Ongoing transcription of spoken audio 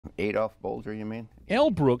Adolf Bulger, you mean?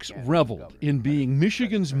 Al Brooks reveled in being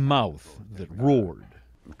Michigan's mouth that roared.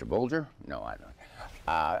 Mr. Bulger? No, I don't.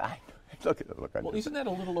 Look at the look on Well, isn't that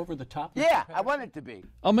a little over the top? Yeah, I want it to be.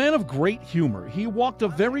 A man of great humor, he walked a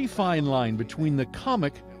very fine line between the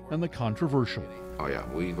comic and the controversial. Oh yeah,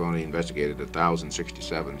 we've only investigated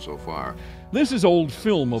 1,067 so far. This is old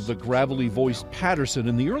film of the gravelly-voiced Patterson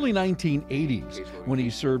in the early 1980s when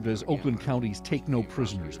he served as Oakland County's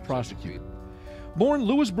take-no-prisoners prosecutor. Born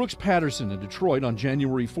Lewis Brooks Patterson in Detroit on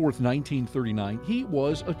January 4th, 1939, he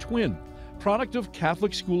was a twin. Product of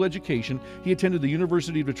Catholic school education, he attended the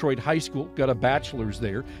University of Detroit High School, got a bachelor's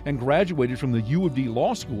there, and graduated from the U of D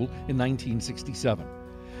Law School in 1967.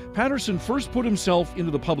 Patterson first put himself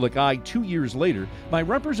into the public eye 2 years later by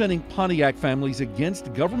representing Pontiac families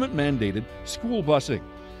against government-mandated school busing.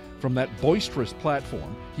 From that boisterous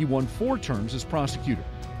platform, he won 4 terms as prosecutor.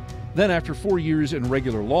 Then, after 4 years in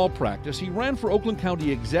regular law practice, he ran for Oakland County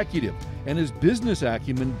executive, and his business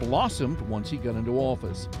acumen blossomed once he got into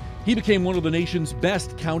office. He became one of the nation's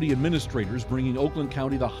best county administrators, bringing Oakland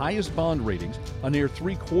County the highest bond ratings, a near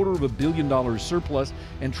 $750 million surplus,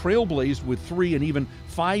 and trailblazed with 3 and even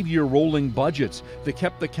 5-year rolling budgets that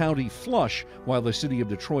kept the county flush while the city of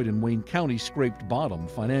Detroit and Wayne County scraped bottom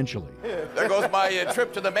financially. There goes my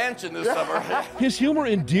trip to the mansion this summer. His humor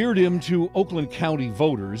endeared him to Oakland County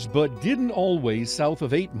voters, but didn't always south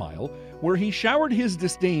of 8 Mile, where he showered his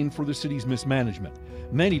disdain for the city's mismanagement.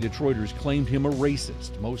 Many Detroiters claimed him a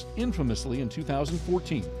racist, most infamously in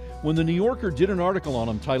 2014, when the New Yorker did an article on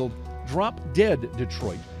him titled, "Drop Dead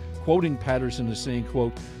Detroit," quoting Patterson as saying,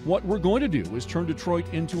 quote, "What we're going to do is turn Detroit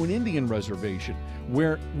into an Indian reservation,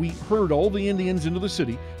 where we herd all the Indians into the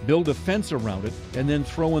city, build a fence around it, and then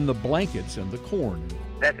throw in the blankets and the corn."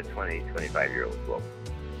 That's a 20, 25-year-old quote.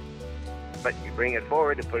 But you bring it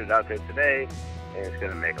forward and put it out there today, and it's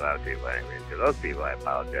going to make a lot of people angry. And to those people, I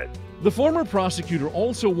apologize. The former prosecutor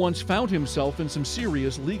also once found himself in some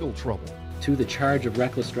serious legal trouble. To the charge of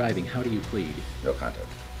reckless driving, how do you plead? No contest.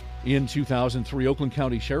 In 2003, Oakland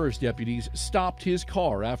County Sheriff's deputies stopped his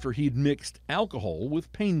car after he'd mixed alcohol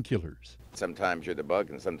with painkillers. Sometimes you're the bug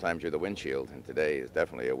and sometimes you're the windshield, and today is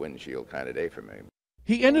definitely a windshield kind of day for me.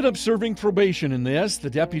 He ended up serving probation in this. The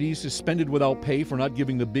deputies suspended without pay for not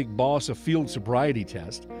giving the big boss a field sobriety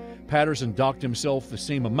test. Patterson docked himself the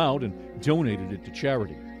same amount and donated it to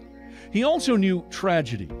charity. He also knew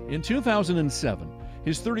tragedy. In 2007,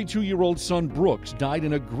 his 32-year-old son Brooks died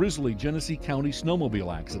in a grisly Genesee County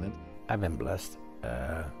snowmobile accident. I've been blessed.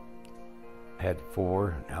 Had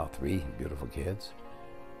 4, now 3 beautiful kids.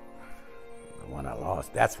 The one I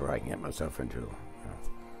lost, that's where I can get myself into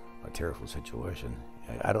a terrible situation.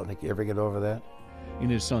 I don't think you ever get over that. In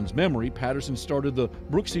his son's memory, Patterson started the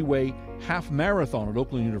Brooksy Way half marathon at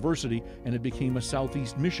Oakland University, and it became a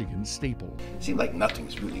Southeast Michigan staple. It seems like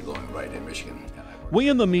nothing's really going right in Michigan. We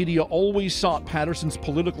in the media always sought Patterson's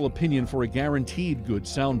political opinion for a guaranteed good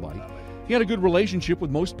soundbite. He had a good relationship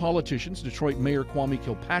with most politicians, Detroit Mayor Kwame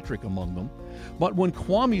Kilpatrick among them. But when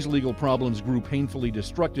Kwame's legal problems grew painfully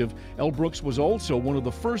destructive, L. Brooks was also one of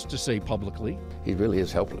the first to say publicly, He really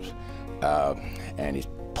is helpless, and he's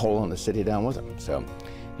pulling the city down with him, so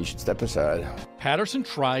he should step aside. Patterson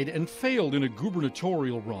tried and failed in a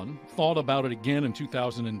gubernatorial run, thought about it again in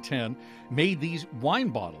 2010, made these wine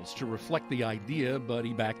bottles to reflect the idea, but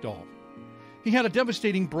he backed off. He had a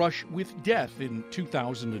devastating brush with death in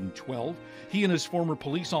 2012. He and his former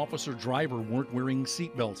police officer driver weren't wearing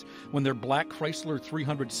seatbelts when their black Chrysler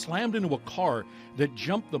 300 slammed into a car that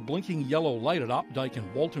jumped the blinking yellow light at Opdyke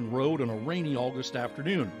and Walton Road on a rainy August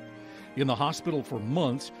afternoon. In the hospital for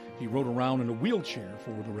months, he rode around in a wheelchair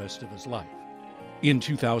for the rest of his life. In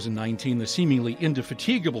 2019, the seemingly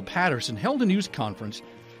indefatigable Patterson held a news conference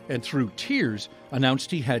and through tears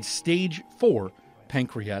announced he had stage 4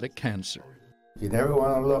 pancreatic cancer. You never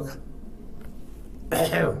want to look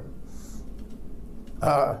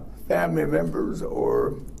family members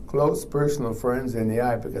or close personal friends in the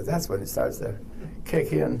eye, because that's when it starts to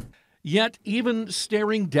kick in. Yet, even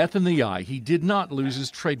staring death in the eye, he did not lose his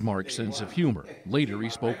trademark sense of humor. Later, he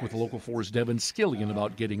spoke with Local 4's Devin Skillion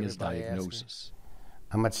about getting his diagnosis.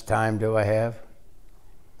 How much time do I have?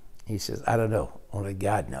 He says, I don't know. Only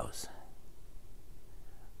God knows.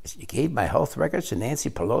 I said, you gave my health records to Nancy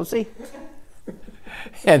Pelosi?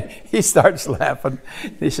 And he starts laughing.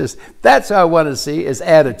 He says, that's what I want to see is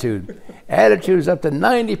attitude. Attitude is up to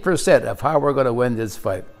 90% of how we're going to win this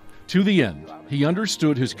fight. To the end, he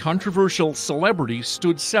understood his controversial celebrity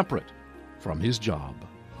stood separate from his job.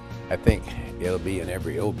 I think it'll be in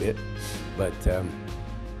every obit, but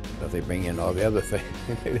But they bring in all the other things.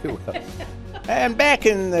 They do well. And back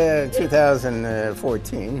in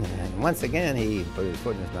 2014, and once again, he put his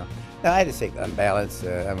foot in his mouth. Now, I had to say, on balance,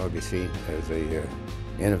 I'm going to be seen as a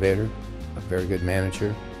innovator, a very good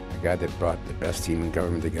manager, a guy that brought the best team in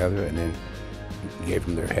government together and then gave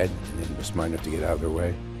them their head and then was smart enough to get out of their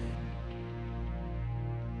way.